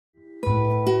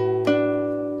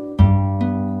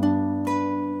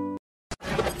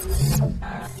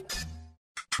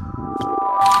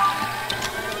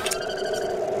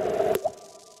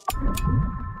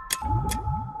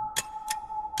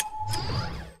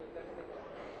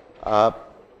I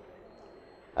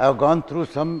have gone through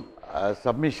some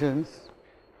submissions,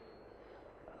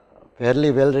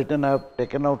 fairly well written. I have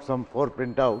taken out some 4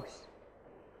 printouts.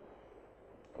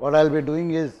 What I will be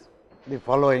doing is the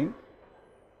following.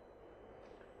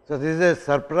 So, this is a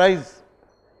surprise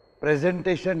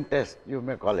presentation test, you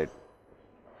may call it.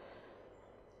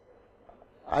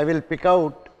 I will pick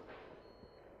out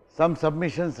some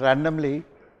submissions randomly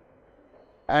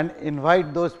and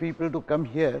invite those people to come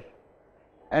here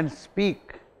and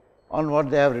speak on what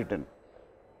they have written.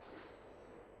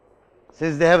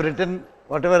 Since they have written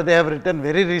whatever they have written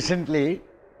very recently,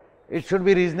 it should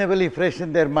be reasonably fresh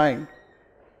in their mind.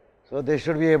 So, they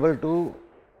should be able to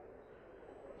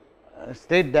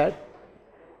state that.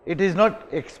 It is not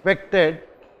expected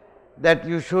that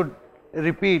you should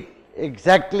repeat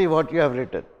exactly what you have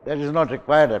written. That is not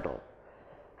required at all.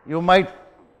 You might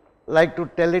like to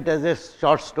tell it as a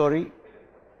short story.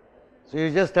 So, you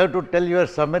just have to tell your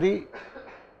summary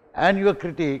and your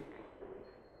critique,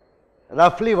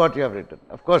 roughly what you have written.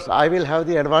 Of course, I will have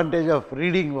the advantage of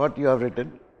reading what you have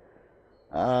written.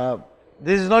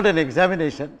 This is not an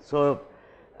examination. So,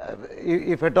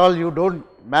 if at all you do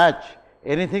not match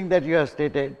anything that you have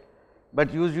stated,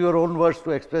 but use your own words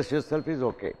to express yourself, is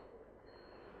okay.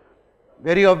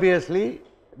 Very obviously,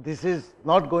 this is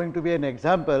not going to be an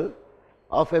example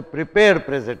of a prepared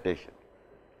presentation.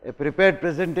 A prepared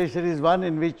presentation is one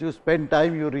in which you spend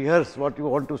time, you rehearse what you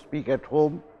want to speak at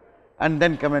home and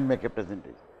then come and make a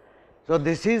presentation. So,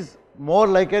 this is more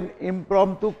like an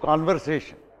impromptu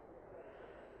conversation.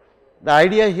 The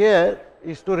idea here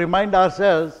is to remind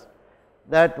ourselves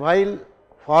that while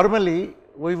formally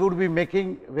we would be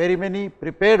making very many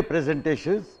prepared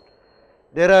presentations,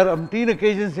 there are umpteen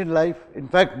occasions in life, in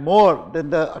fact more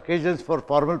than the occasions for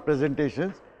formal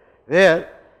presentations, where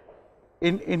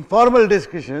in informal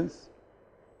discussions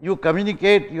you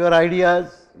communicate your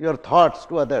ideas, your thoughts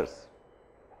to others.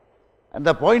 And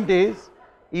the point is,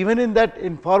 even in that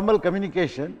informal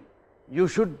communication, you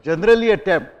should generally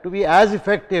attempt to be as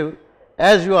effective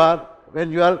as you are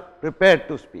when you are prepared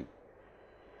to speak.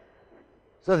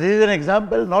 So, this is an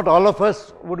example. Not all of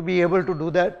us would be able to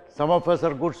do that. Some of us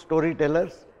are good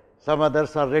storytellers, some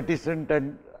others are reticent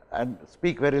and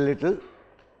speak very little.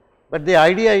 But the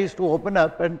idea is to open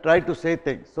up and try to say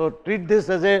things. So, treat this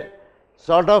as a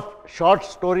sort of short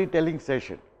storytelling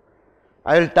session.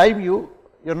 I will time you,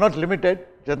 you are not limited.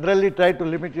 Generally try to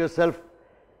limit yourself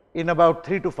in about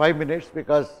 3 to 5 minutes,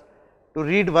 because to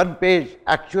read one page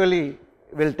actually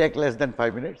will take less than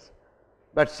 5 minutes.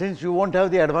 But since you won't have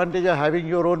the advantage of having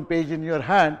your own page in your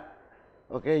hand,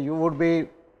 okay, you would be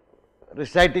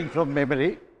reciting from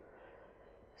memory.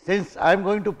 Since I am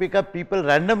going to pick up people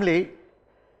randomly,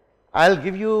 I will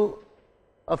give you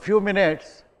a few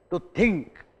minutes to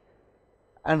think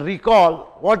and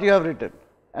recall what you have written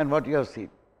and what you have seen,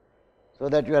 so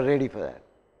that you are ready for that.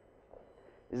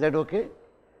 Is that okay?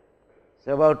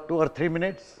 So, about 2 or 3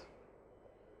 minutes.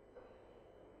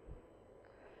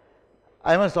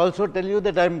 I must also tell you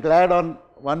that I am glad on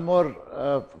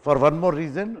for one more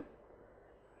reason.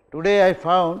 Today I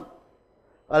found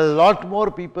a lot more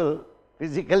people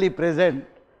physically present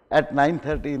at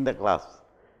 9:30 in the class.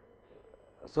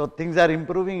 So, things are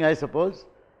improving, I suppose.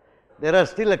 There are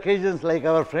still occasions like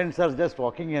our friends are just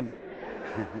walking in.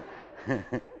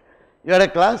 You had a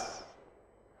class?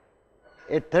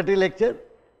 8:30 lecture?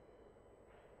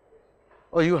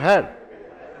 Oh, you had?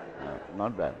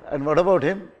 Not bad. And what about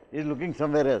him? He is looking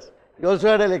somewhere else. He also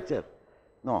had a lecture?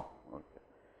 No. Okay.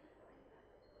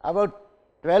 About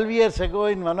 12 years ago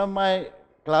in one of my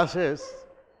classes,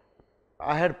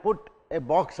 I had put a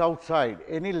box outside.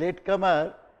 Any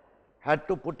latecomer had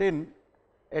to put in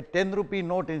a 10 rupee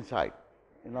note inside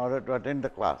in order to attend the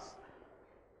class.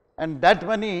 And that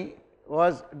money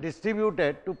was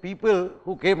distributed to people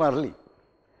who came early.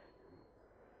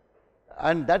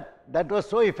 And that was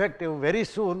so effective. Very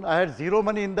soon I had 0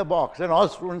 money in the box and all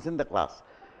students in the class.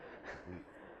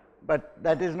 But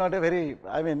that is not a very,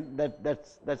 I mean,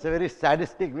 that's a very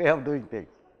sadistic way of doing things.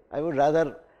 I would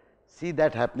rather see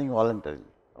that happening voluntarily.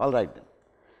 All right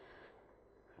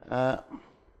then.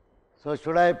 So,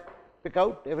 should I pick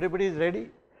out? Everybody is ready?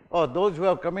 Oh, those who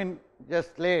have come in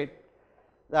just late,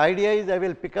 the idea is I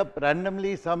will pick up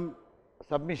randomly some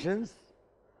submissions,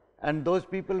 and those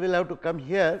people will have to come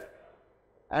here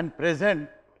and present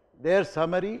their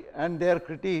summary and their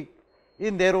critique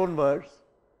in their own words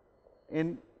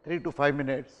in 3 to 5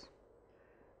 minutes.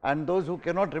 And those who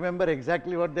cannot remember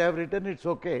exactly what they have written, it is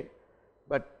okay,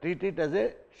 but treat it as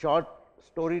a short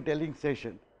storytelling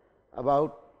session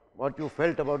about what you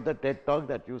felt about the TED talk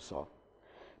that you saw.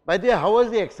 By the way, how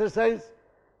was the exercise?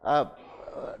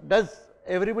 Does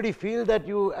everybody feel that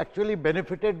you actually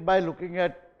benefited by looking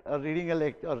at or reading a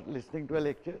lecture or listening to a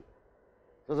lecture?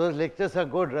 So, those lectures are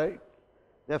good, right?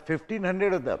 There are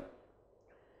 1500 of them.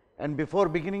 And before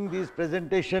beginning these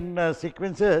presentation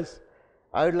sequences,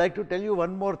 I would like to tell you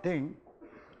one more thing,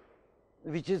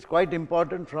 which is quite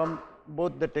important from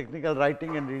both the technical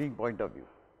writing and reading point of view.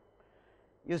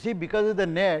 You see, because of the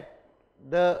net,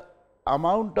 the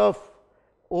amount of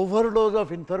overdose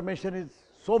of information is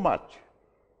so much,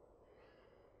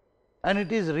 and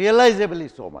it is realizably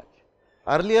so much.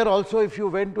 Earlier also, if you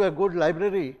went to a good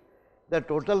library, the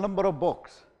total number of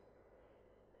books,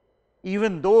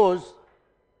 even those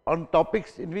on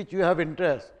topics in which you have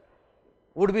interest,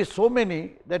 would be so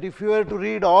many that if you were to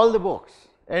read all the books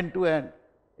end to end,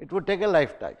 it would take a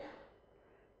lifetime.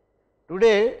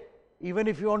 Today, even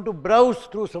if you want to browse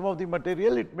through some of the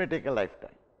material, it may take a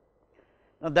lifetime.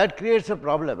 Now, that creates a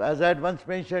problem. As I had once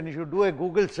mentioned, if you do a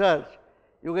Google search,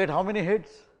 you get how many hits?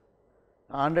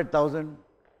 100,000,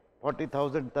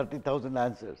 40,000, 30,000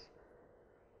 answers.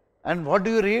 And what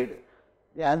do you read?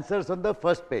 The answers on the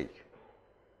first page.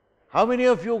 How many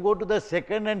of you go to the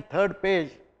second and third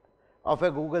page of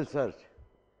a Google search?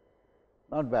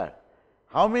 Not bad.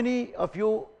 How many of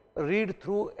you read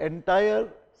through entire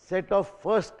set of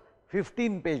first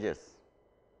 15 pages?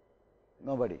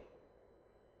 Nobody.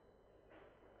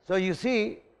 So, you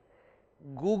see,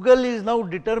 Google is now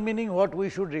determining what we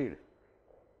should read.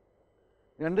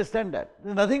 You understand that?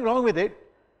 There is nothing wrong with it.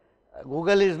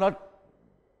 Google is not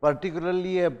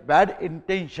particularly a bad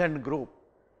intentioned group,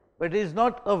 but it is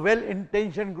not a well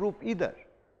intentioned group either.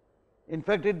 In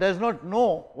fact, it does not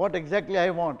know what exactly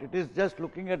I want. It is just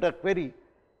looking at a query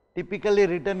typically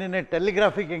written in a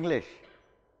telegraphic English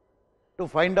to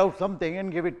find out something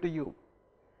and give it to you.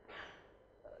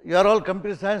 You are all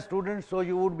computer science students, so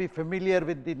you would be familiar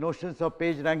with the notions of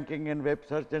page ranking and web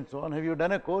search and so on. Have you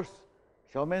done a course?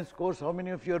 Showman's course, how many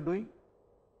of you are doing?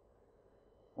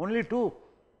 Only 2.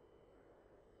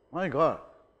 My God,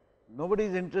 nobody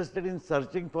is interested in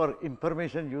searching for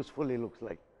information usefully, looks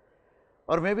like.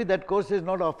 Or maybe that course is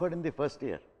not offered in the first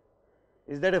year.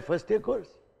 Is that a first year course?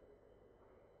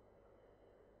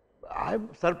 I am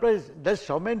surprised. Does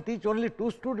Showman teach only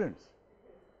 2 students?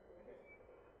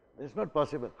 That is not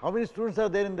possible. How many students are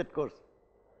there in that course?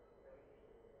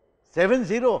 70?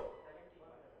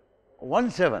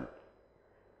 17.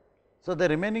 So, the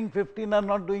remaining 15 are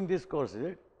not doing this course, is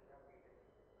it?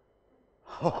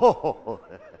 Oh,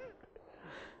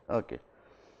 okay.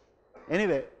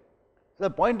 Anyway, so the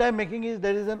point I am making is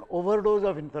there is an overdose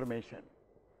of information,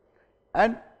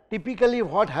 and typically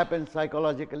what happens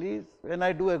psychologically is when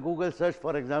I do a Google search,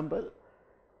 for example,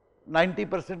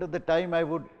 90% of the time I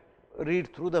would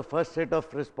read through the first set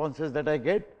of responses that I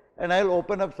get, and I will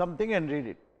open up something and read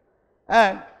it.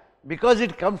 And because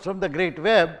it comes from the great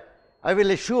web, I will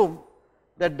assume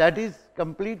that that is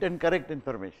complete and correct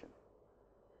information.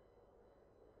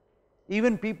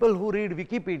 Even people who read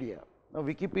Wikipedia, now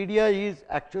Wikipedia is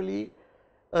actually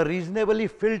a reasonably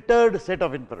filtered set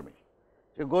of information.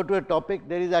 If you go to a topic,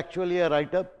 there is actually a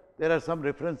write-up, there are some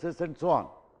references and so on.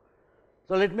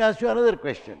 So, let me ask you another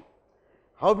question.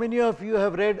 How many of you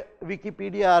have read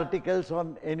Wikipedia articles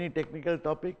on any technical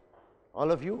topic?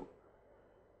 All of you?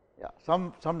 Yeah,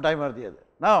 some time or the other.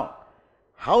 Now,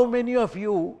 how many of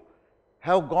you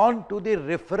have gone to the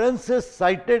references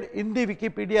cited in the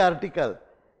Wikipedia article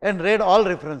and read all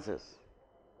references?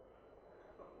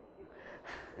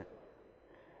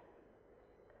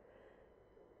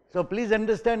 So, please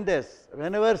understand this,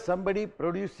 whenever somebody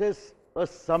produces a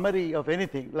summary of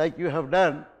anything like you have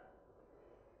done,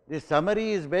 the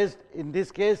summary is based, in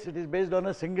this case it is based on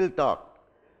a single talk.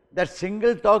 That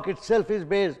single talk itself is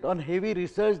based on heavy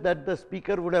research that the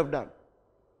speaker would have done.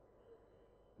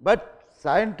 But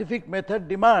scientific method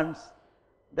demands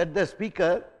that the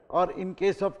speaker, or in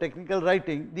case of technical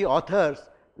writing, the authors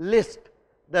list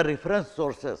the reference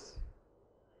sources.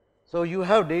 So, you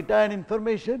have data and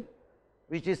information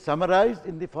which is summarized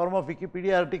in the form of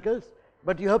Wikipedia articles,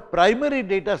 but you have primary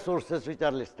data sources which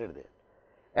are listed there.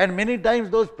 And many times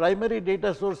those primary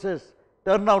data sources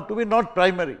turn out to be not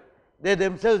primary, they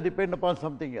themselves depend upon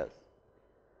something else.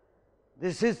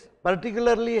 This is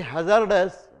particularly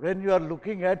hazardous when you are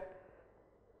looking at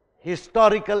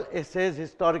historical essays,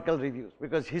 historical reviews,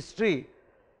 because history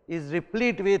is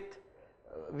replete with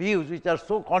views which are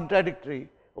so contradictory,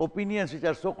 opinions which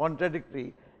are so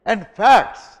contradictory, and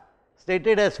facts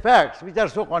stated as facts which are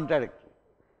so contradictory.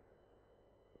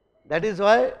 That is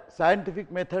why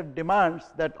scientific method demands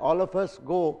that all of us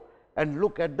go and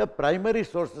look at the primary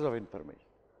sources of information.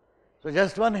 So,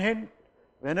 just one hint,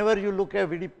 whenever you look at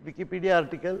Wikipedia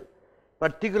article,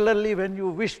 particularly when you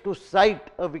wish to cite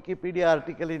a Wikipedia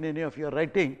article in any of your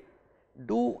writing,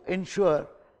 do ensure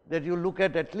that you look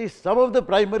at least some of the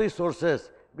primary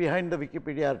sources behind the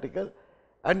Wikipedia article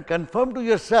and confirm to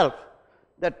yourself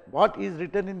that what is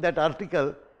written in that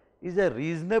article is a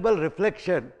reasonable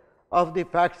reflection of the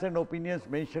facts and opinions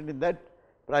mentioned in that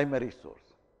primary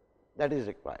source. That is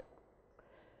required.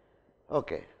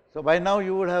 Okay. So, by now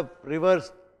you would have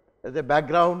reversed as a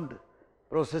background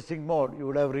processing mode, you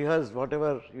would have rehearsed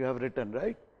whatever you have written,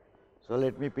 right. So,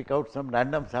 let me pick out some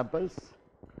random samples.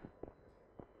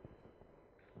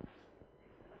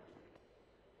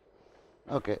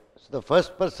 Okay. So, the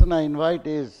first person I invite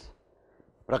is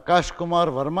Prakash Kumar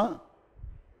Verma.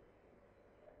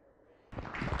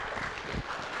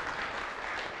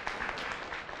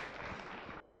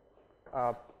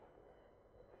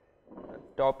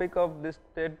 Topic of this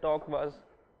TED talk was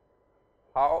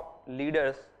how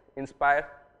leaders inspire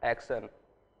action.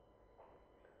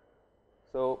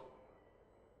 So,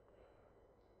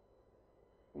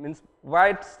 means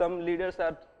why some leaders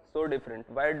are so different?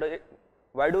 Why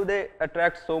do they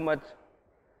attract so much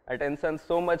attention,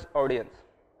 so much audience?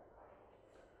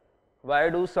 Why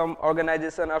do some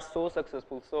organizations are so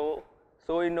successful,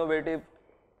 so innovative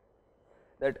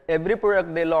that every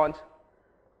product they launch,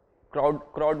 crowd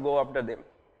go after them?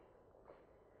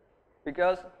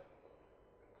 Because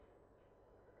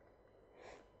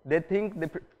they think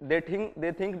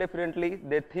differently.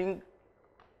 They think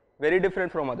very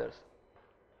different from others.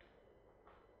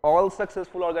 All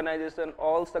successful organizations,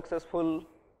 all successful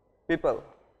people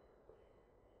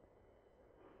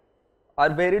are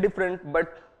very different,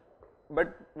 but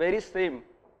very same.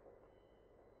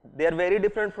 They are very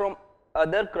different from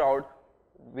other crowd,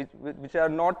 which are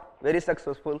not very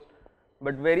successful,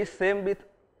 but very same with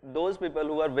those people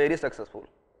who are very successful.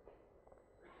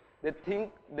 They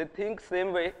think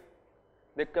same way,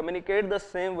 they communicate the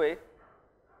same way,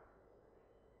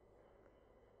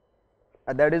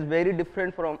 and that is very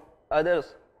different from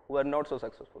others who are not so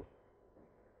successful.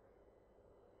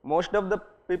 Most of the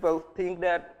people think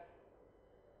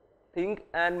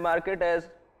and market as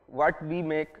what we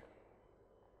make,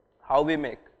 how we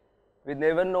make. We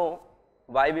never know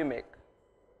why we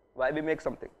make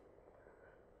something.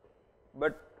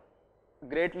 But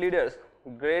great leaders,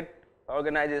 great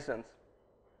organizations,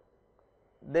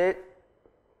 they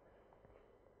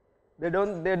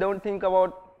don't think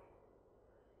about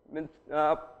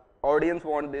audience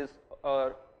want this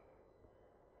or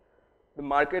the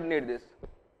market need this.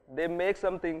 They make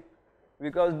something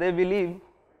because they believe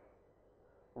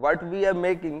what we are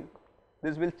making,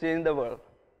 this will change the world.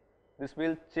 This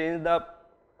will change the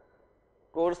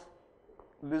course.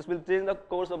 This will change the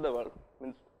course of the world.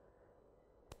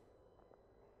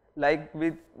 Like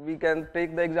we can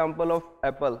take the example of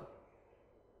Apple.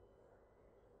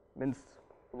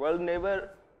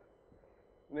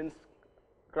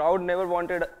 Crowd never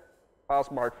wanted a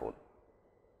smartphone,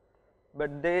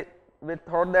 but they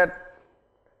thought that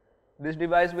this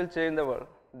device will change the world.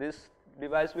 This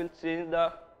device will change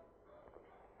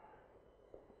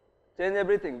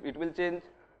everything. It will change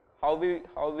how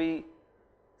we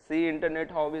see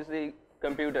internet, how we see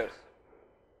computers.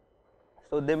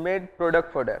 So they made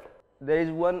product for that. There is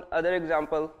one other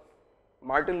example,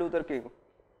 Martin Luther King.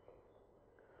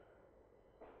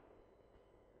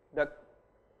 The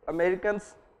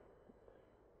Americans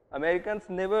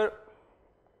never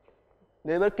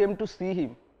came to see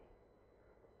him.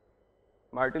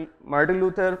 Martin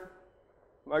Luther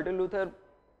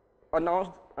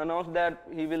announced that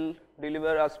he will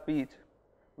deliver a speech,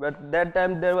 but that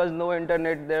time there was no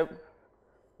internet there.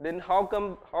 Then how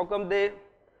come they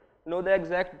know the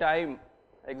exact time,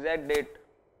 exact date,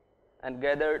 and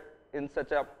gathered in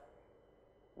such a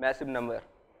massive number?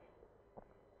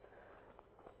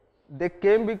 They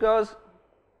came because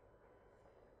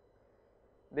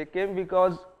they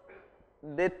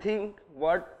think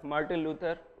what Martin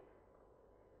Luther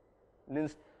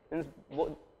means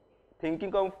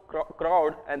thinking of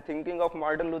crowd and thinking of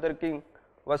Martin Luther King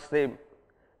was same.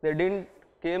 They didn't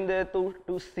came there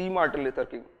to see Martin Luther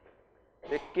King.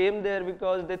 They came there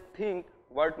because they think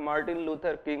what Martin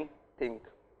Luther King think.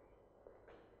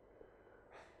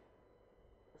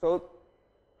 So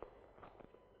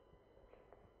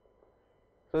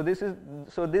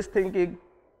this thinking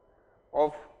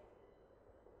of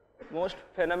most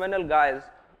phenomenal guys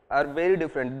are very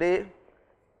different.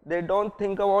 They don't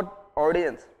think about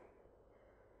audience.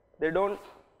 They don't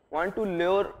want to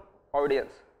lure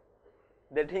audience.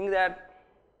 They think that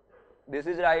this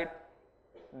is right,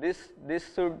 this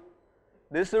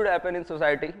should happen in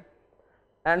society,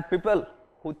 and people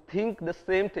who think the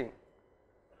same thing,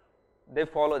 they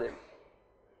follow them.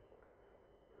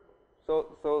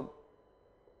 So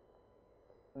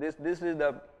this is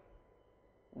the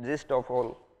gist of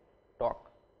whole talk.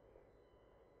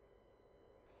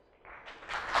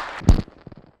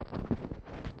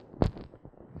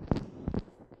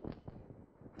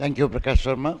 Thank you, Prakash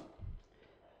Sharma.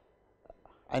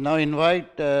 I now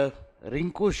invite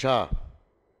Rinku Shah.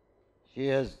 She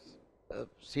has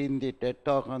seen the TED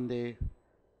talk on the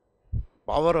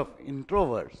power of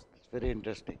introverts. It's very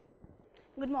interesting.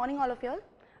 Good morning, all of you all.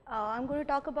 I'm going to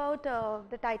talk about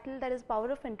the title that is Power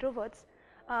of Introverts.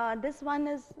 This one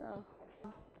is,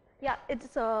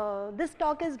 this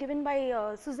talk is given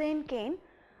by Suzanne Cain,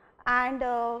 and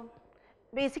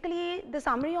basically the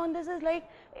summary on this is like,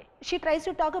 she tries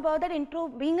to talk about that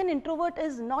being an introvert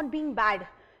is not being bad.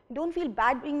 Don't feel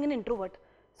bad being an introvert.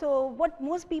 So what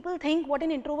most people think what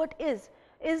an introvert is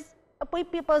a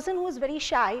person who is very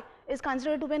shy is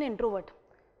considered to be an introvert.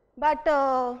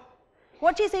 But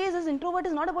what she says is introvert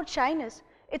is not about shyness,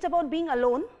 it's about being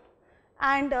alone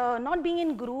and not being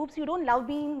in groups. You don't love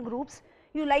being in groups,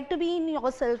 you like to be in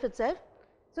yourself itself.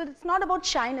 So it's not about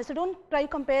shyness, so don't try to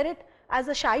compare it as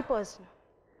a shy person.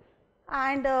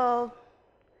 And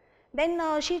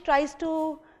then she tries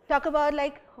to talk about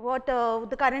like what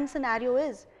the current scenario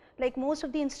is. Like most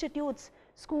of the institutes,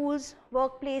 schools,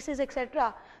 workplaces,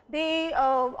 etc., they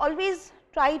always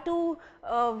try to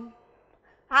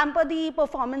hamper the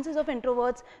performances of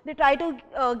introverts. They try to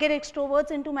get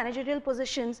extroverts into managerial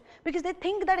positions because they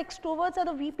think that extroverts are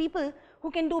the people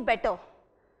who can do better.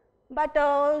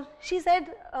 But she said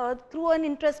through an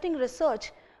interesting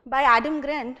research by Adam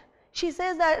Grant, she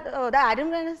says that Adam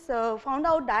Grant has found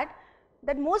out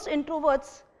that most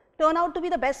introverts turn out to be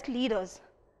the best leaders.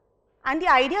 And the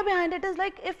idea behind it is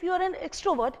like, if you are an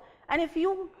extrovert and if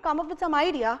you come up with some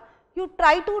idea, you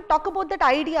try to talk about that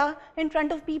idea in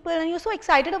front of people and you're so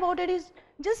excited about it, is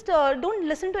just don't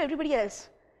listen to everybody else.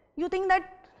 You think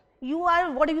that you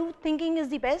are, what you thinking is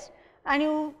the best, and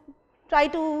you try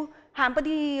to hamper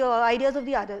the ideas of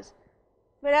the others.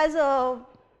 Whereas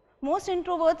most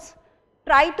introverts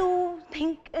try to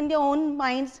think in their own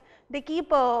minds, they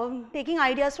keep taking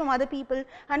ideas from other people,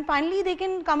 and finally they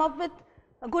can come up with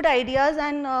good ideas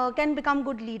and can become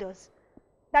good leaders.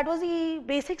 That was the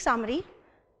basic summary.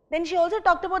 Then she also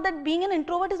talked about that being an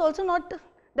introvert is also not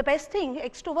the best thing.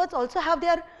 Extroverts also have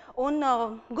their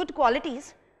own good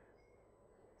qualities.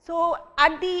 So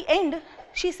at the end,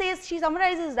 she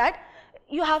summarizes that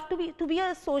you have to be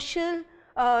a social,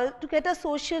 to get a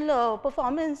social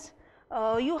performance,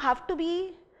 you have to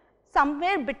be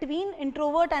somewhere between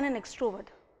introvert and an extrovert.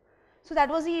 So that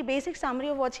was the basic summary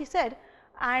of what she said.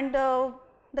 And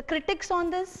the critics on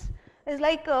this is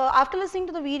like, after listening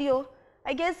to the video,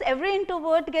 I guess every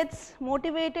introvert gets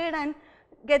motivated and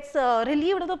gets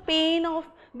relieved of the pain of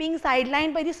being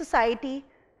sidelined by the society.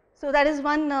 So that is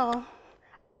one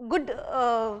good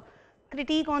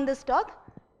critique on this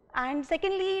talk. And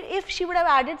secondly, if she would have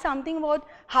added something about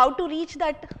how to reach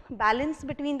that balance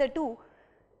between the two,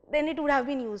 then it would have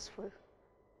been useful.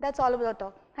 That's all about the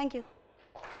talk. Thank you.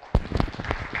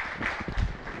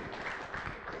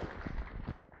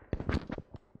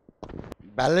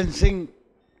 Balancing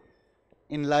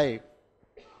in life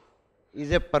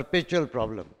is a perpetual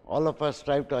problem. All of us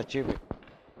strive to achieve it,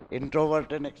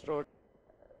 introvert and extrovert.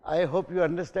 I hope you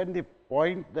understand the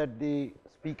point that the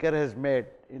speaker has made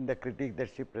in the critique that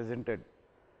she presented.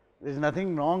 There is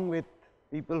nothing wrong with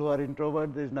people who are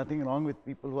introverts, there is nothing wrong with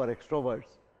people who are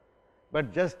extroverts.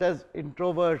 But just as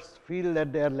introverts feel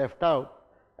that they are left out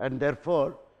and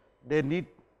therefore they need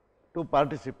to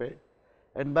participate,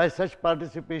 and by such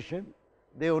participation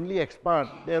they only expand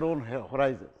their own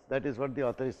horizons. That is what the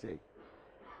author is saying.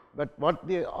 But what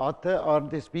the author or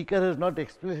the speaker has not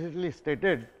explicitly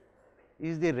stated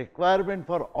is the requirement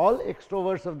for all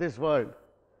extroverts of this world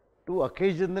to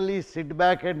occasionally sit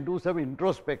back and do some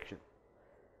introspection.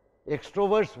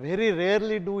 Extroverts very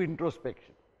rarely do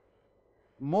introspection.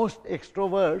 Most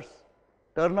extroverts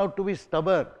turn out to be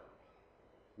stubborn.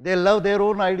 They love their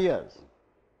own ideas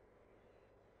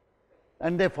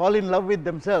and they fall in love with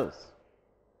themselves.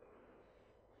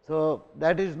 So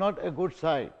that is not a good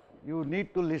sign. You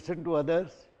need to listen to others,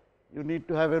 you need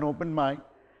to have an open mind,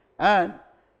 and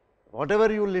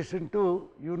whatever you listen to,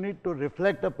 you need to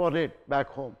reflect upon it back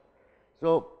home.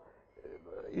 So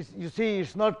you see,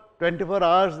 it's not 24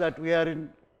 hours that we are in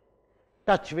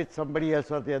touch with somebody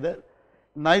else or the other.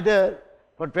 Neither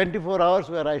for 24 hours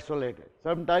we are isolated.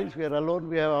 Sometimes we are alone,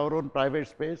 we have our own private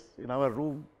space in our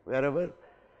room, wherever.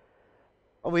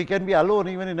 Or we can be alone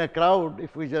even in a crowd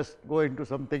if we just go into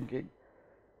some thinking.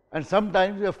 And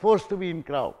sometimes we are forced to be in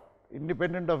crowd.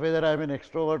 Independent of whether I am an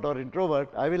extrovert or introvert,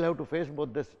 I will have to face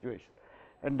both the situations.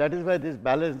 And that is why this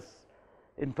balance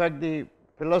In fact, the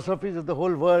philosophies of the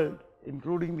whole world,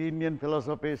 including the Indian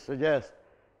philosophies, suggest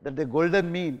that the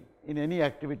golden mean in any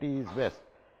activity is best.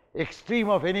 Extreme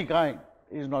of any kind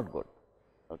is not good.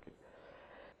 Okay.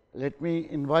 Let me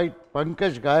invite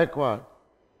Pankaj Gaikwad,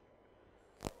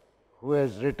 who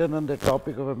has written on the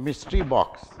topic of a mystery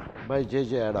box by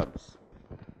J.J. Adams.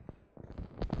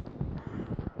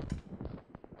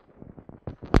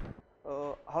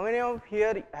 How many of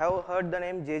here have heard the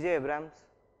name J.J. Abrams?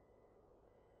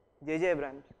 J.J.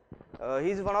 Abrams.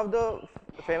 He is one of the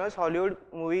famous Hollywood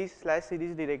movies /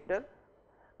 series director,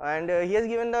 and he has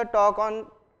given the talk on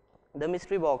the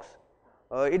mystery box.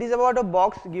 It is about a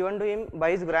box given to him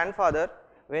by his grandfather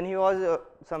when he was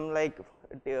some like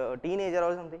teenager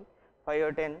or something, 5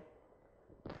 or 10.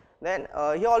 Then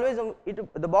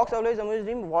the box always amused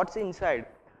him what's inside.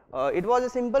 It was a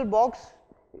simple box,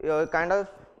 kind of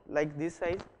like this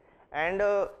size, and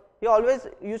he always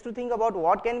used to think about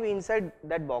what can be inside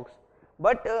that box.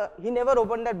 But he never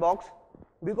opened that box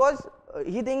because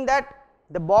he think that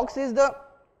the box is the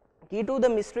key to the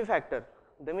mystery factor.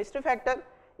 The mystery factor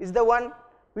is the one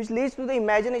which leads to the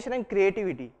imagination and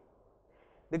creativity.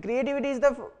 The creativity is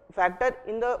the factor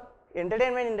in the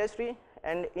entertainment industry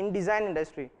and in design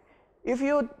industry. If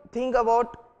you think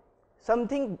about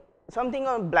something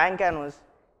on blank canvas,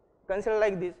 consider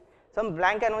like this, some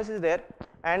blank canvas is there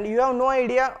and you have no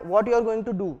idea what you are going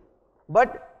to do.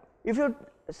 But if you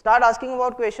start asking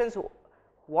about questions,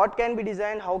 what can be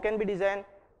designed, how can be designed,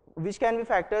 which can be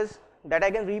factors that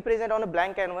I can represent on a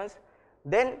blank canvas,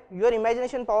 then your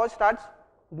imagination power starts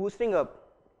boosting up.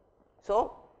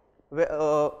 So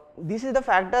this is the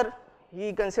factor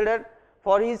he considered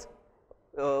for his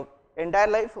entire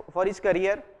life, for his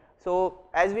career. So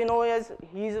as we know,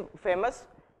 he is famous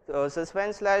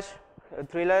suspense /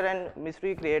 thriller and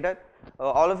mystery creator.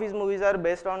 All of his movies are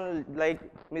based on like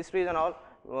mysteries and all.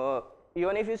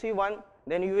 Even if you see one,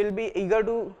 then you will be eager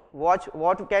to watch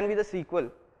what can be the sequel.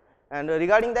 And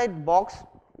regarding that box,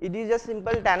 it is just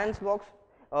simple Tannen's box.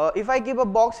 If I keep a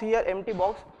box here, empty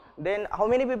box, then how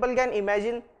many people can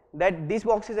imagine that this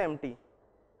box is empty?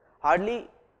 Hardly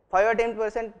 5 or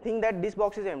 10% think that this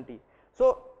box is empty.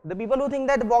 So the people who think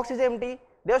that the box is empty,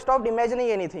 they have stopped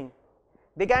imagining anything.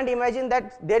 They can't imagine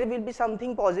that there will be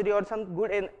something positive or some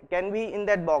good can be in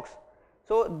that box.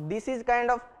 So this is kind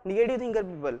of negative thinker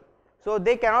people. So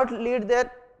they cannot lead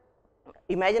their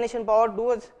imagination power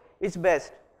towards its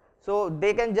best. So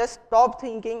they can just stop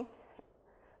thinking.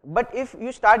 But if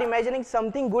you start imagining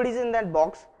something good is in that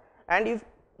box, and if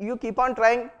you keep on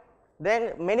trying,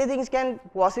 then many things can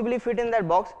possibly fit in that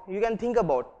box you can think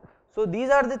about. So these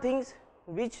are the things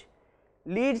which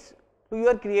leads to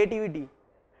your creativity,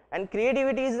 and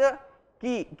creativity is the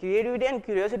key. Creativity and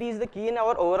curiosity is the key in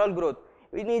our overall growth.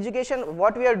 In education,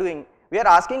 what we are doing, we are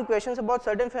asking questions about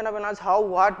certain phenomena, how,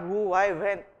 what, who, why,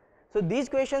 when. So these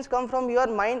questions come from your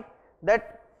mind,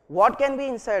 that what can be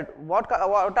inside, what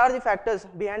are the factors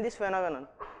behind this phenomenon.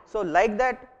 So like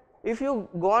that, if you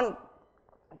go on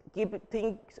keep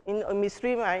things in a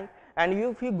mystery mind, and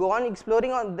if you go on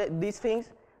exploring on these things,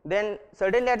 then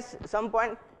certainly at some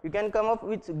point you can come up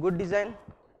with good design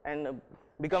and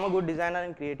become a good designer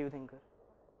and creative thinker.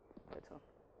 That's all.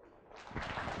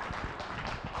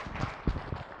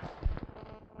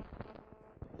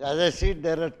 As I said,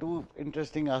 there are two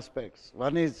interesting aspects.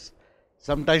 One is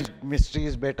sometimes mystery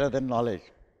is better than knowledge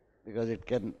because it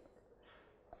can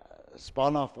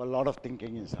spawn off a lot of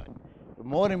thinking inside. The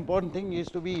more important thing is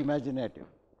to be imaginative.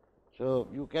 So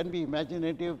you can be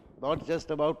imaginative not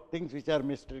just about things which are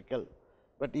mystical,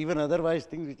 but even otherwise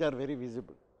things which are very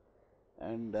visible.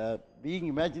 And being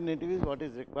imaginative is what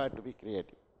is required to be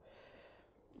creative.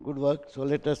 Good work. So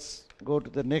let us go to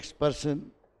the next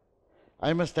person.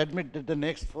 I must admit that the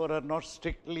next four are not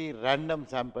strictly random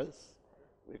samples,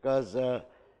 because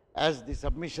as the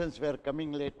submissions were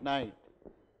coming late night,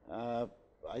 I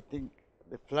think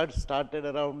the flood started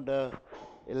around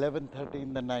 11:30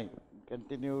 in the night,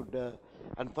 continued.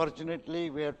 Unfortunately,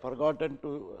 we had forgotten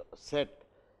to set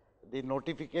the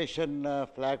notification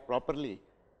flag properly,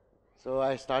 so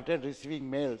I started receiving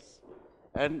mails.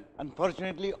 And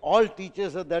unfortunately, all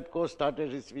teachers of that course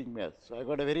started receiving mails. So I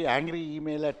got a very angry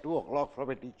email at 2 o'clock from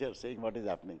a teacher saying what is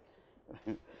happening.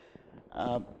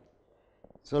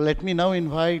 So let me now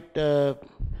invite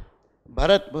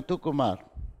Bharat Muthukumar.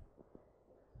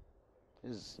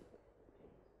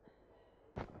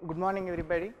 Good morning,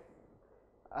 everybody.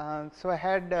 So I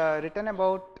had written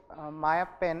about Maya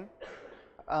Pen,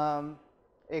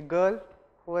 a girl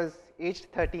who was aged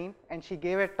 13, and she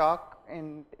gave a talk,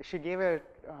 and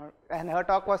and her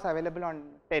talk was available on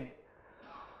TED.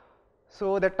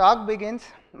 So the talk begins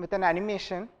with an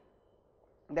animation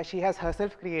that she has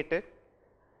herself created,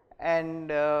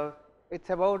 and it's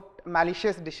about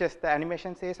malicious dishes. The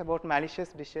animation says about malicious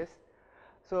dishes.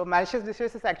 So malicious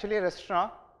dishes is actually a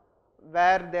restaurant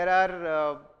where there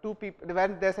are two people, where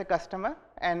there's a customer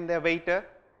and a waiter,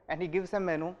 and he gives a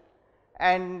menu,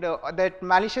 and that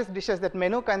malicious dishes, that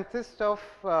menu consists of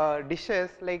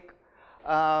dishes like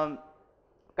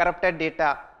corrupted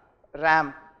data,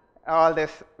 RAM, all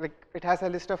this. Like it has a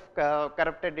list of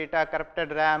corrupted data,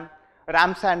 corrupted RAM,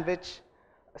 RAM sandwich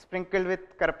sprinkled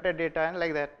with corrupted data, and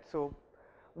like that. So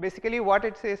basically what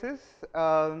it says is,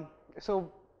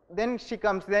 so then she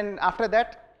comes, then after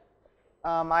that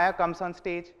Maya comes on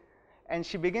stage and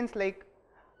she begins like,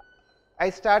 I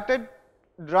started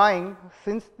drawing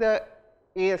since the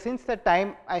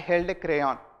time I held a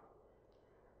crayon.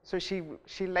 So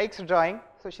she likes drawing,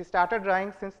 so she started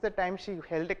drawing since the time she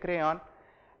held a crayon,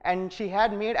 and she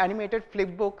had made animated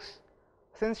flip books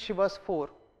since she was 4.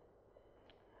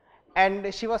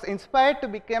 And she was inspired to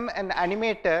become an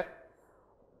animator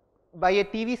by a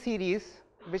TV series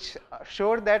which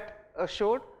showed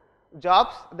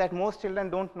jobs that most children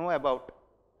don't know about.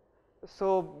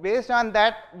 So based on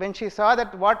that, when she saw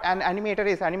that what an animator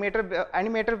is,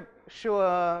 animator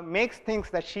makes things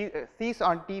that she sees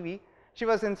on TV, she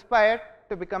was inspired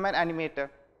to become an animator.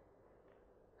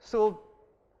 So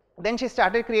then she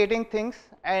started creating things,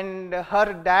 and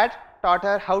her dad taught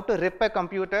her how to rip a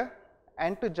computer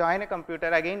and to join a computer,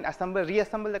 again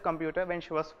reassemble the computer when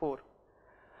she was 4.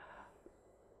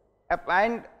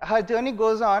 And her journey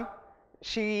goes on.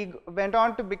 She went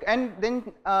on to and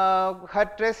then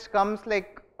her twist comes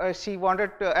like she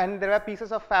wanted to, and there are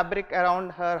pieces of fabric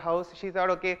around her house. She thought,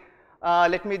 okay,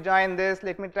 let me join this,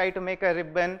 let me try to make a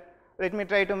ribbon, let me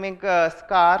try to make a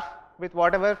scarf with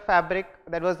whatever fabric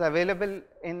that was available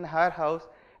in her house,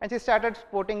 and she started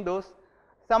sporting those.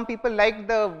 Some people liked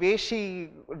the way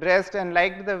she dressed and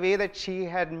liked the way that she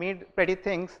had made pretty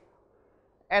things,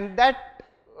 and that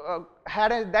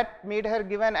that made her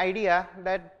give an idea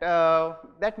that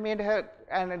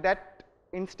that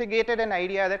instigated an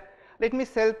idea that let me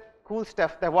sell cool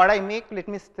stuff, that what I make, let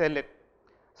me sell it.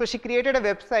 So she created a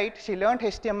website. She learned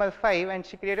HTML5 and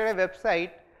she created a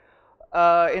website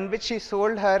in which she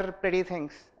sold her pretty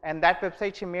things, and that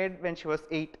website she made when she was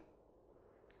 8.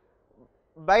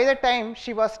 By the time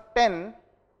she was 10,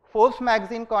 Forbes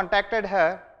magazine contacted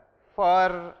her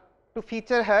to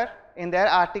feature her in their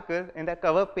article, in their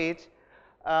cover page,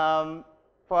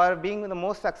 for being the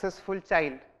most successful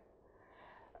child.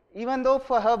 Even though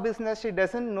for her business she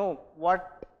doesn't know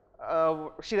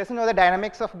the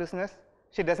dynamics of business,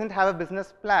 she doesn't have a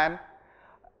business plan,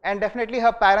 and definitely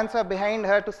her parents are behind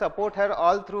her to support her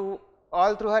all through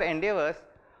her endeavors.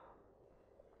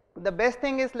 The best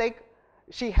thing is like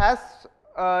she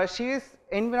is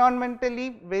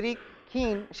environmentally very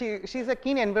keen. She's a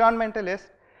keen environmentalist,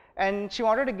 and she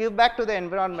wanted to give back to the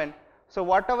environment. So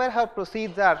whatever her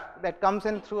proceeds are that comes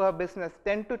in through her business,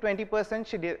 10 to 20%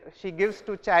 she gives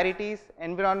to charities,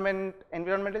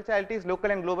 environmental charities, local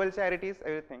and global charities,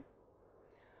 everything.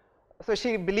 So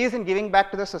she believes in giving back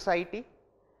to the society,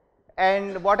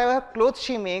 and whatever clothes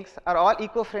she makes are all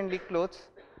eco-friendly clothes,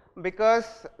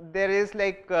 because there is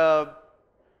like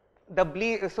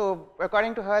so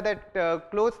according to her that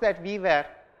clothes that we wear,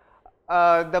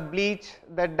 the bleach,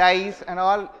 the dyes and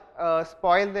all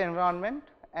spoil the environment,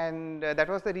 and that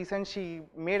was the reason she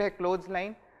made her clothes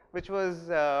line, which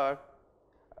are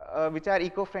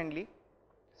eco-friendly.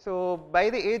 So by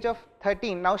the age of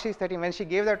 13, now she's 13, when she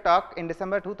gave the talk in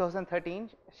December 2013,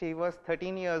 she was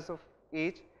 13 years of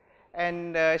age,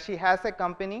 and she has a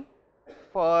company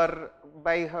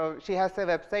she has a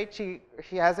website, she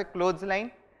has a clothes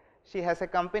line, she has a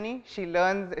company,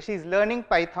 she's learning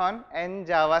Python and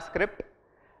JavaScript.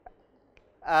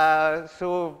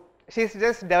 So she's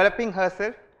just developing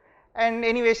herself, and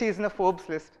anyway she is in the Forbes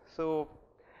list. So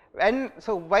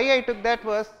why I took that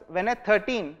was, when at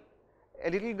 13, a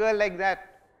little girl like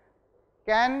that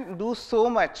can do so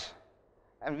much,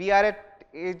 and we are at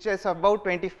ages of about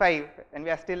 25 and we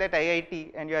are still at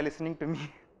IIT and you are listening to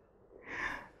me.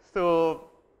 So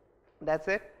that's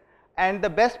it. And the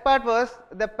best part was,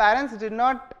 the parents did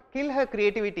not kill her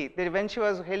creativity. When she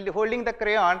was holding the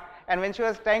crayon and when she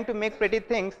was trying to make pretty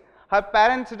things, her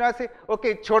parents did not say,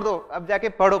 okay, chhod do, ab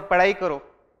jaake padho, padhai karo.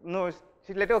 No,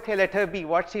 let her be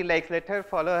what she likes, let her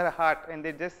follow her heart, and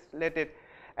they just let it.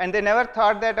 And they never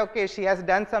thought that, okay, she has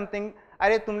done something,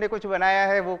 अरे तुमने कुछ बनाया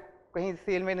है वो कहीं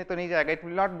cell में तो नहीं जाएगा, it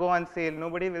will not go on sale,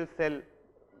 nobody will sell.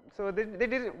 So they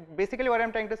did, basically what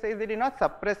I'm trying to say is, they did not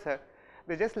suppress her,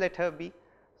 they just let her be.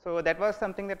 So that was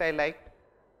something that I liked.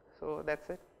 So that's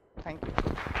it. Thank you.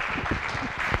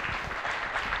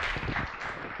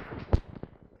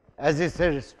 as he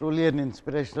said, it's truly an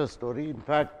inspirational story. In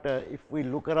fact, if we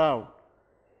look around,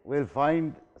 we'll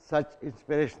find such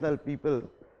inspirational people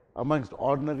amongst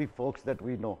ordinary folks that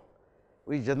we know.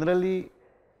 We generally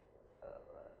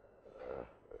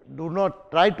do not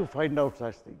try to find out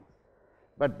such things,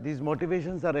 but these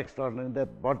motivations are extraordinary. The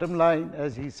bottom line,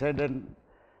 as he said and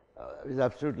is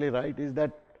absolutely right, is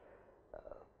that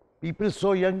people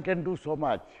so young can do so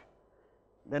much,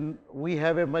 then we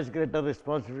have a much greater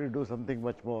responsibility to do something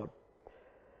much more.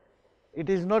 It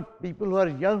is not people who are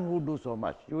young who do so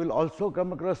much. You will also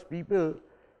come across people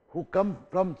who come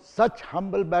from such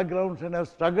humble backgrounds and have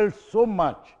struggled so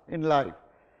much in life,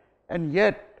 and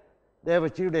yet they have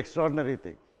achieved extraordinary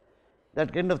things.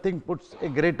 That kind of thing puts a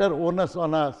greater onus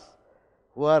on us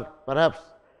who are perhaps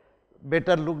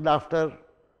better looked after,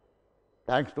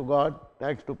 thanks to God,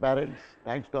 thanks to parents,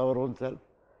 thanks to our own self.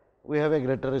 We have a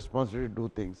greater responsibility to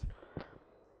do things.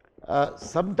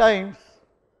 Sometimes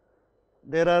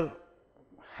there are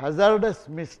hazardous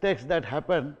mistakes that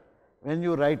happen when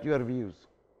you write your views.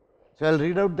 So, I will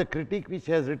read out the critique which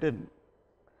he has written.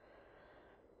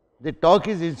 The talk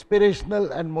is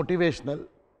inspirational and motivational.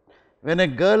 When a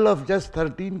girl of just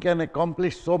 13 can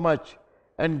accomplish so much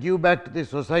and give back to the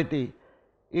society,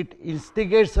 it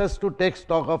instigates us to take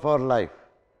stock of our life.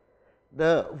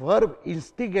 The verb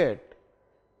instigate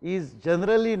is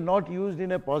generally not used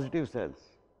in a positive sense.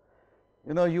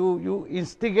 You know, you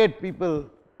instigate people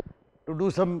to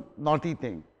do some naughty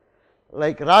thing.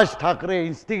 Like Raj Thakre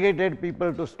instigated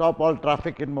people to stop all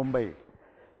traffic in Mumbai.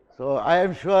 So, I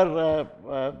am sure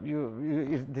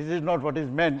if this is not what is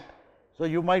meant, so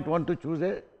you might want to choose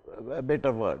a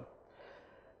better word.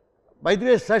 By the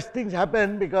way, such things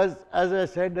happen because, as I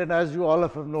said and as you all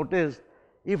have noticed,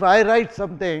 if I write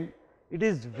something, it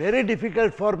is very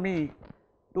difficult for me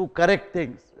to correct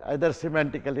things either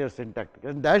semantically or syntactically,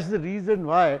 and that is the reason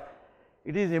why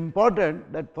it is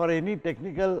important that for any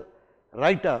technical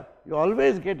writer you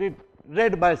always get it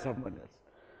read by someone else.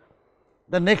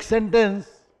 The next sentence,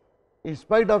 in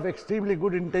spite of extremely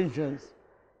good intentions,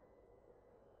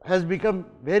 has become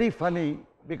very funny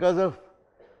because of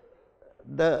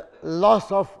the loss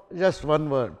of just one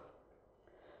word.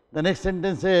 The next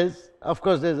sentence says, of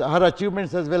course, her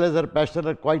achievements as well as her passion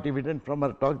are quite evident from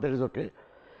her talk, that is okay.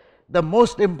 The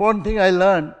most important thing I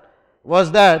learned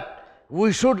was that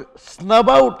we should snub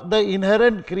out the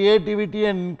inherent creativity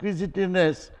and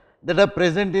inquisitiveness that are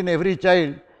present in every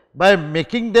child by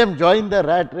making them join the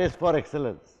rat race for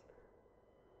excellence.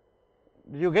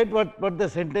 Do you get what the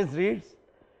sentence reads?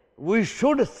 We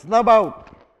should snub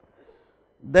out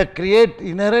the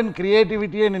inherent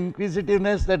creativity and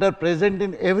inquisitiveness that are present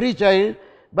in every child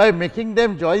by making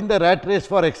them join the rat race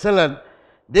for excellence.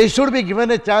 They should be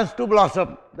given a chance to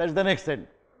blossom. That is the next sentence.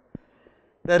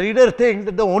 The reader thinks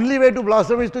that the only way to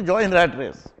blossom is to join rat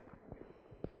race,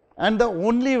 and the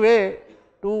only way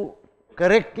to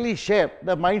correctly shape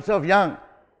the minds of young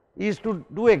is to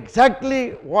do exactly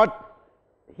what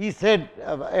he said,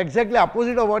 exactly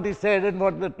opposite of what he said and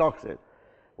what the talk said.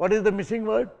 What is the missing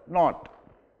word? Not.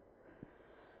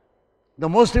 The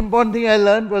most important thing I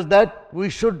learned was that we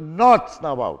should not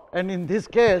snub out, and in this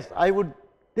case I would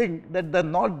think that the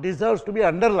not deserves to be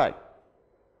underlined.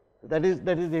 That is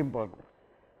the important.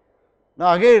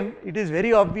 Now again, it is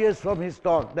very obvious from his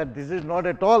talk that this is not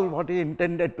at all what he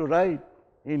intended to write.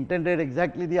 He intended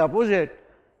exactly the opposite,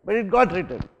 but it got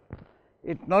written.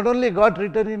 It not only got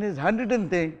written in his handwritten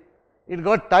thing, it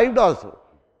got typed also.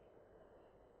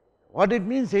 What it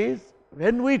means is,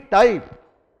 when we type,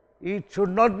 it should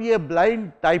not be a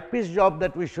blind typist job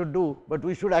that we should do, but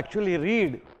we should actually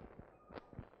read,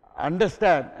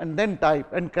 understand, and then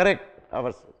type and correct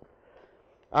ourselves.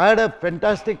 I had a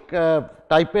fantastic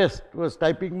typist who was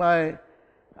typing my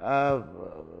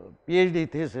PhD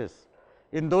thesis.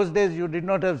 In those days, you did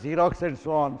not have Xerox and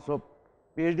so on, so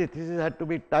PhD thesis had to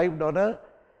be typed on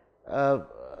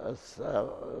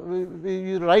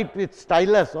you write with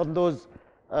stylus on those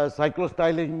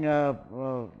cyclostyling,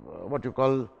 what you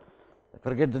call, I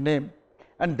forget the name,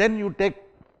 and then you take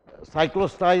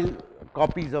cyclostyle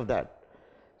copies of that.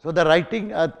 So, the writing,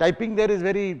 typing there is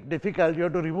very difficult. You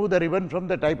have to remove the ribbon from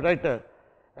the typewriter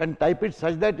and type it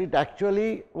such that it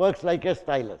actually works like a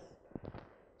stylus.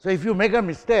 So, if you make a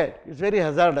mistake, it is very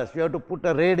hazardous. You have to put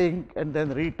a red ink and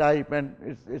then retype, and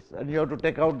you have to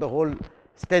take out the whole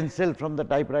stencil from the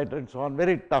typewriter and so on.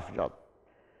 Very tough job.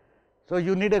 So,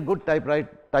 you need a good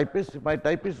typist. My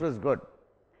typist was good.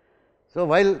 So,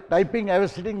 while typing, I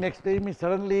was sitting next to him. He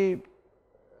suddenly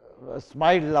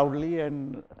smiled loudly,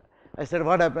 and I said,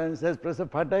 what happened? He says, Professor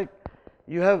Phatak,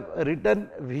 you have written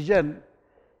vision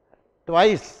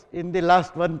twice in the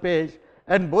last one page,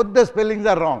 and both the spellings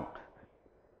are wrong.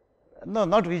 no,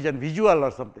 not vision, visual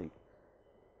or something.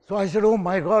 So I said, oh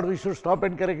my God, we should stop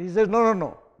and correct. He says, no, no,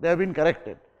 no, they have been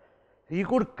corrected. He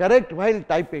could correct while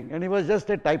typing, and he was just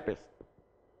a typist.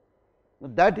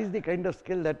 That is the kind of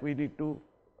skill that we need to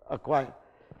acquire.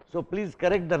 So please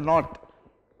correct the not,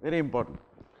 very important.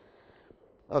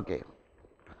 Okay.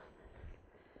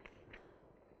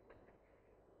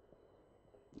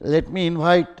 Let me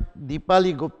invite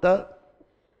Deepali Gupta.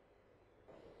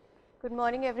 Good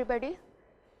morning, everybody.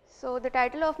 So the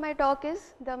title of my talk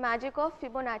is The Magic of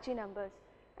Fibonacci Numbers,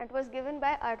 and it was given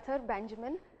by Arthur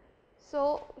Benjamin.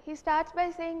 So he starts by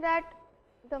saying that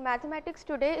the mathematics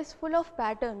today is full of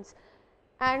patterns,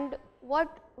 and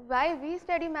why we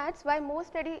study maths, why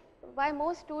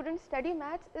most students study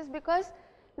maths is because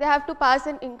they have to pass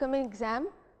an incoming exam,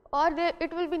 or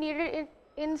it will be needed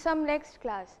in some next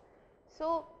class.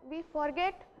 So we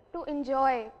forget to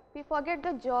enjoy, we forget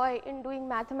the joy in doing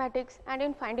mathematics and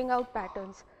in finding out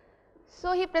patterns.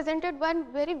 So he presented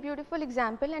one very beautiful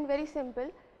example and very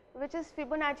simple, which is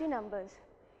Fibonacci numbers,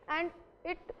 and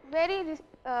it very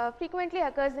frequently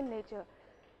occurs in nature.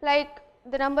 Like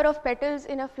the number of petals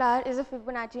in a flower is a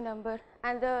Fibonacci number,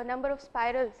 and the number of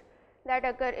spirals that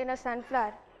occur in a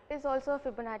sunflower is also a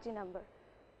Fibonacci number.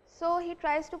 So he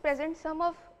tries to present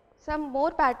some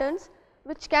more patterns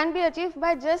which can be achieved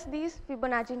by just these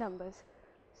Fibonacci numbers.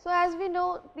 So as we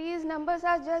know, these numbers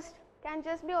can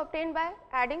just be obtained by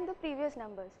adding the previous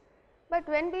numbers. But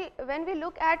when we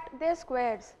look at their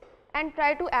squares and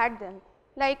try to add them,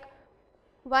 like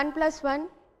 1 plus 1,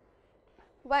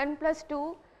 1 plus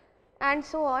 2, and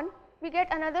so on, we get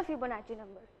another Fibonacci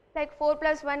number. Like 4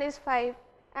 plus 1 is 5,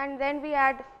 and then we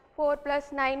add 4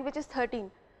 plus 9, which is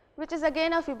 13, which is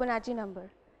again a Fibonacci number.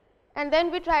 And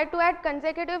then we try to add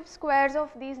consecutive squares of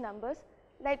these numbers,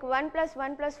 like 1 plus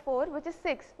 1 plus 4, which is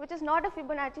 6, which is not a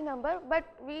Fibonacci number, but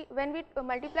when we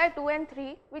multiply 2 and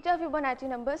 3, which are Fibonacci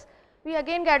numbers, we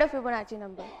again get a Fibonacci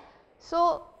number.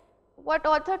 So what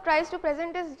author tries to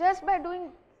present is just by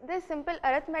doing this simple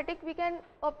arithmetic, we can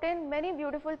obtain many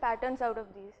beautiful patterns out of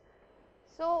these.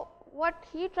 So what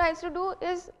he tries to do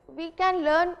is we can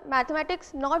learn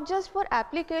mathematics not just for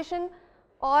application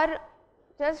or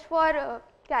just for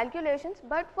calculations,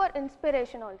 but for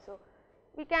inspiration also.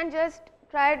 We can just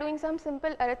try doing some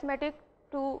simple arithmetic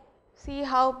to see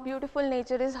how beautiful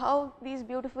nature is, how these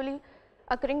beautifully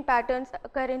occurring patterns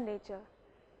occur in nature.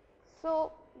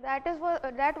 So that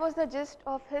was the gist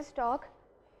of his talk.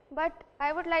 But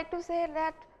I would like to say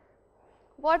that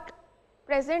what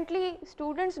presently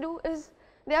students do is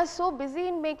they are so busy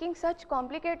in making such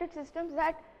complicated systems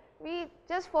that we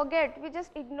just forget, we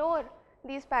just ignore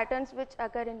these patterns which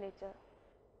occur in nature.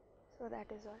 So that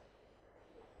is all.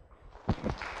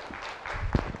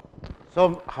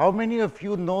 So how many of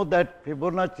you know that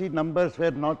Fibonacci numbers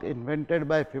were not invented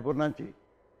by Fibonacci?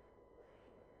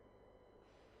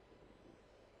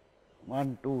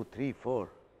 1, 2, 3, 4.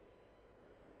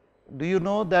 Do you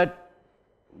know that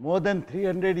more than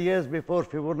 300 years before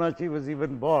Fibonacci was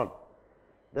even born,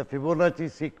 the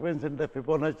Fibonacci sequence and the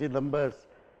Fibonacci numbers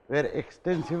were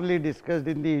extensively discussed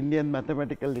in the Indian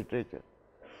mathematical literature.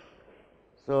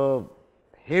 So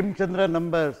Hemchandra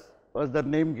numbers was the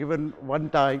name given one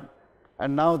time,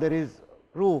 and now there is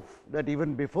proof that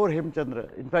even before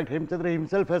Hemchandra, in fact Hemchandra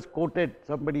himself has quoted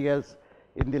somebody else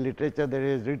in the literature that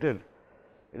he has written.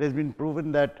 It has been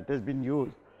proven that it has been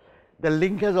used. The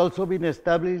link has also been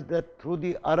established that through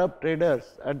the Arab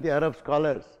traders and the Arab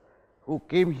scholars who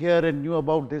came here and knew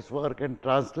about this work and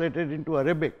translated into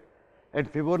Arabic,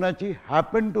 and Fibonacci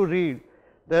happened to read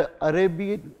the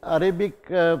Arabic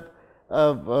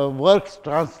works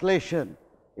translation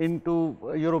into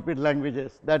European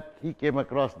languages, that he came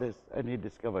across this and he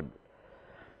discovered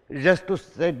it. Just to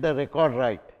set the record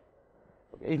right.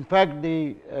 In fact,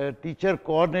 the teacher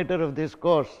coordinator of this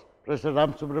course, Professor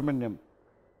Ram Subramaniam,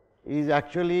 is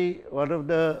actually one of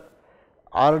the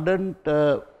ardent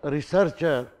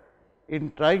researcher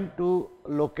in trying to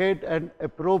locate and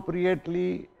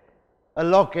appropriately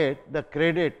allocate the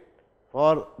credit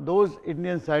for those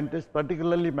Indian scientists,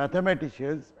 particularly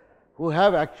mathematicians, who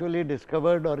have actually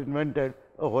discovered or invented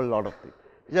a whole lot of things.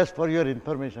 Just for your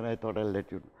information, I thought I will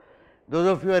let you know. Those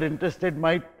of you who are interested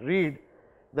might read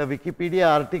the Wikipedia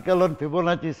article on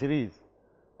Fibonacci series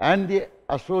and the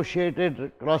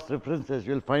associated cross references.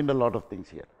 You will find a lot of things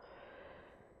here.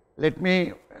 Let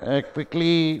me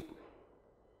quickly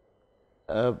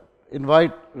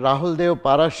invite Rahul Dev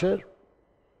Parashar.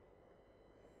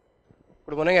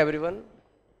 Good morning, everyone.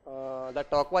 The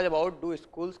talk was about do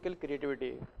school skill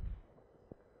creativity.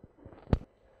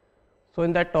 So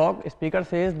in that talk, speaker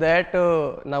says that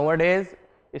nowadays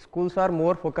schools are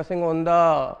more focusing on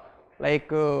the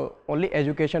like only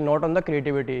education, not on the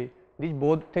creativity. These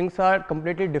both things are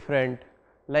completely different.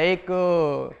 Like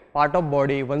part of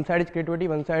body, one side is creativity,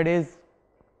 one side is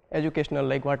educational,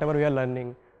 like whatever we are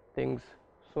learning things.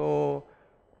 So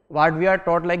what we are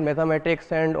taught like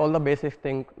mathematics and all the basic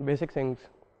things,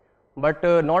 but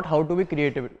not how to be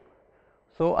creative.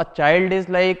 So a child is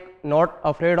like not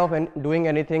afraid of doing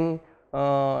anything,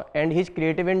 and he's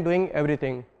creative in doing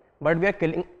everything, but we are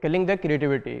killing their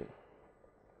creativity.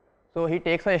 So he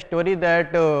takes a story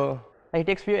that he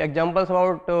takes few examples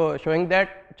about showing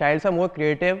that childs are more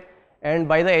creative, and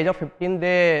by the age of 15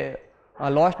 they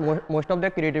lost most of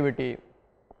their creativity.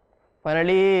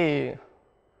 Finally,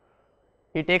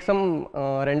 he takes some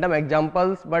random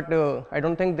examples, but I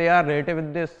don't think they are related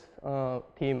with this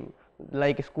theme.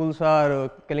 Like schools are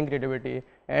killing creativity,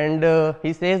 and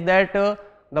he says that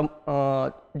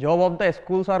the job of the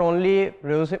schools are only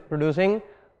producing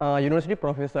university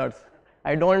professors.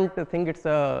 I don't think it's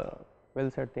a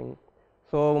well said thing.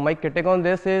 So my critique on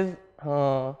this is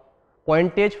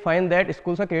pointage find that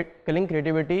schools are killing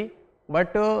creativity,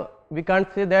 but we can't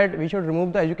say that we should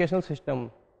remove the educational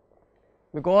system,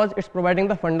 because it's providing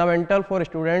the fundamental for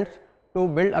students to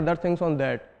build other things on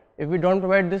that. If we don't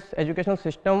provide this educational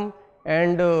system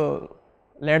and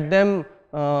let them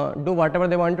do whatever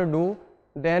they want to do,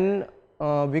 then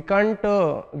we can't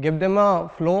give them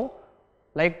a flow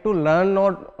like to learn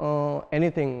or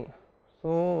anything.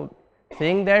 So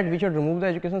saying that we should remove the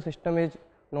education system is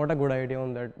not a good idea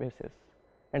on that basis,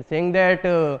 and saying that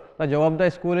the job of the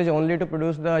school is only to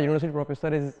produce the university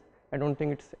professor is, I don't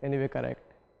think it's anyway correct.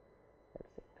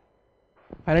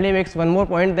 Finally makes one more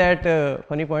point, that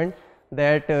funny point,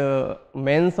 that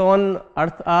men on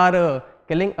earth are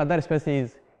killing other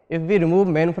species. If we remove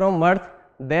men from earth,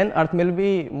 then earth will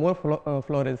be more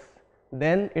flourish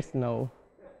than it's now.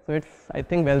 So it's, I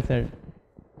think, well said.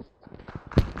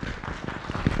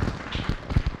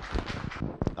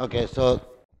 Okay, so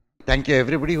thank you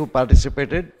everybody who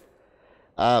participated.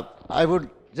 I would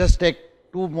just take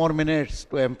 2 more minutes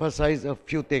to emphasize a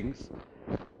few things.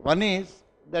 One is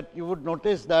that you would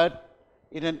notice that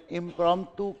in an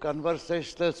impromptu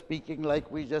conversational speaking like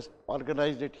we just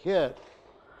organized it here,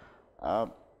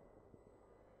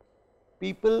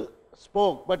 people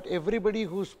spoke, but everybody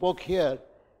who spoke here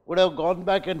would have gone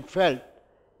back and felt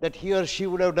that he or she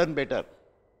would have done better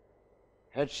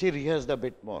had she rehearsed a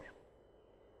bit more.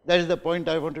 That is the point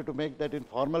I wanted to make, that in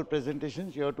formal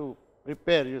presentations you have to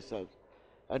prepare yourself,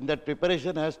 and that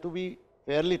preparation has to be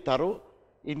fairly thorough,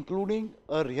 including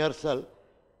a rehearsal.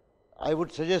 I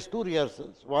would suggest 2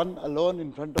 rehearsals, one alone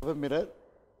in front of a mirror,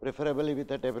 preferably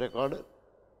with a tape recorder,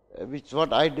 which is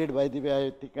what I did, by the way,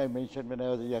 I think I mentioned when I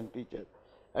was a young teacher,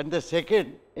 and the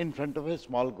second in front of a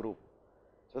small group,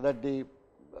 so that the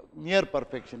near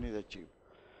perfection is achieved.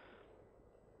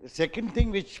 The second thing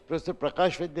which Professor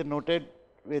Prakash Vaidya noted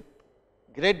with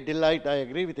great delight, I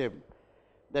agree with him,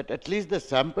 that at least the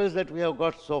samples that we have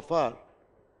got so far,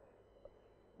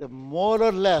 the more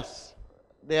or less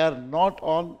they are not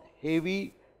on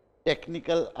heavy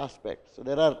technical aspects. So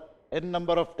there are n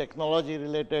number of technology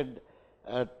related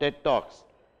TED Talks,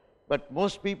 but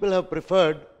most people have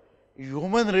preferred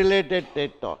human related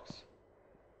TED Talks,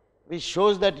 which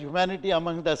shows that humanity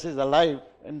among us is alive,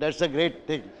 and that's a great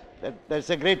thing. That's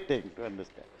a great thing to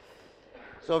understand.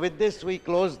 So with this we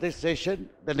close this session.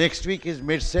 The next week is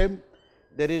mid-sem.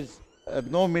 There is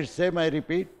no mid-sem, I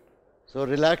repeat. So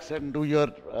relax and do your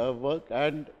work,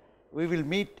 and we will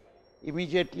meet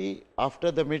immediately after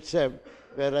the mid-sem,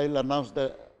 where I will announce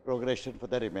the progression for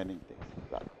the remaining things.